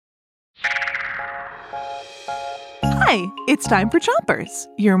Hi, it's time for Chompers,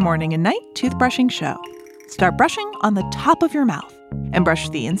 your morning and night toothbrushing show. Start brushing on the top of your mouth and brush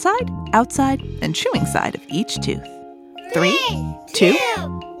the inside, outside, and chewing side of each tooth. 3, 2,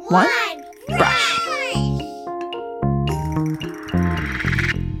 1, brush.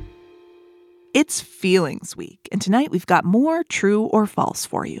 It's Feelings Week, and tonight we've got more true or false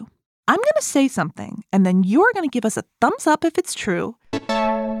for you. I'm going to say something, and then you're going to give us a thumbs up if it's true,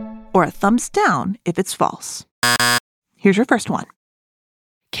 or a thumbs down if it's false. Here's your first one.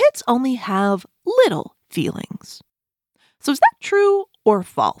 Kids only have little feelings. So is that true or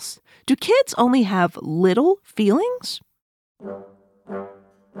false? Do kids only have little feelings?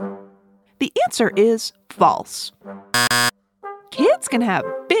 The answer is false. Kids can have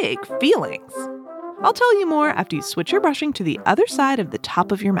big feelings. I'll tell you more after you switch your brushing to the other side of the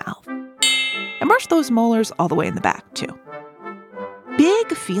top of your mouth. And brush those molars all the way in the back, too.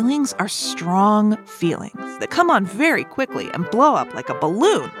 Big feelings are strong feelings that come on very quickly and blow up like a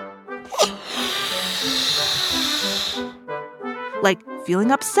balloon. Like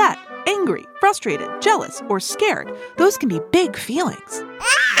feeling upset, angry, frustrated, jealous, or scared. Those can be big feelings.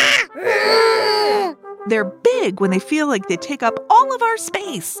 They're big when they feel like they take up all of our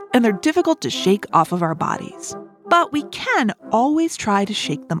space, and they're difficult to shake off of our bodies. But we can always try to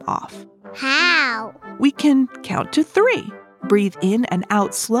shake them off. How? We can count to 3. Breathe in and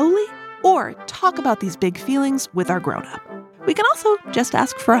out slowly, or talk about these big feelings with our grown-up. We can also just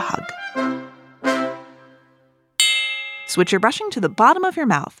ask for a hug. Switch your brushing to the bottom of your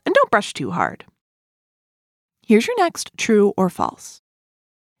mouth and don't brush too hard. Here's your next true or false.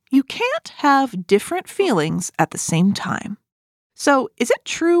 You can't have different feelings at the same time. So, is it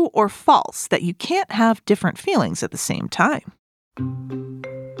true or false that you can't have different feelings at the same time?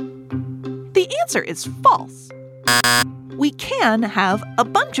 The answer is false. We can have a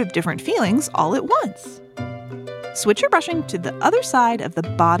bunch of different feelings all at once. Switch your brushing to the other side of the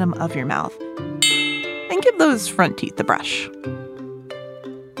bottom of your mouth and give those front teeth a brush.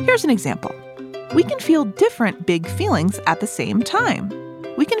 Here's an example. We can feel different big feelings at the same time.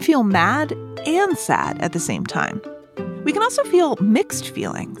 We can feel mad and sad at the same time. We can also feel mixed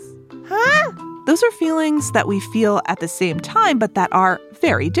feelings. Huh? Those are feelings that we feel at the same time, but that are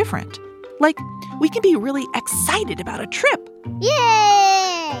very different. Like, we can be really excited about a trip,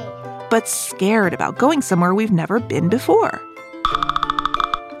 Yay! but scared about going somewhere we've never been before.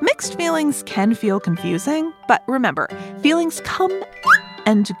 Mixed feelings can feel confusing, but remember, feelings come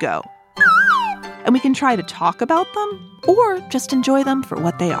and go. And we can try to talk about them or just enjoy them for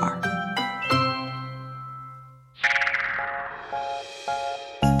what they are.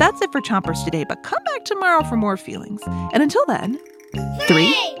 That's it for Chompers today, but come back tomorrow for more feelings. And until then,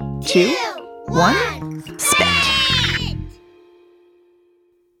 3, 2, 1, spit!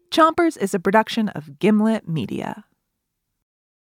 Chompers is a production of Gimlet Media.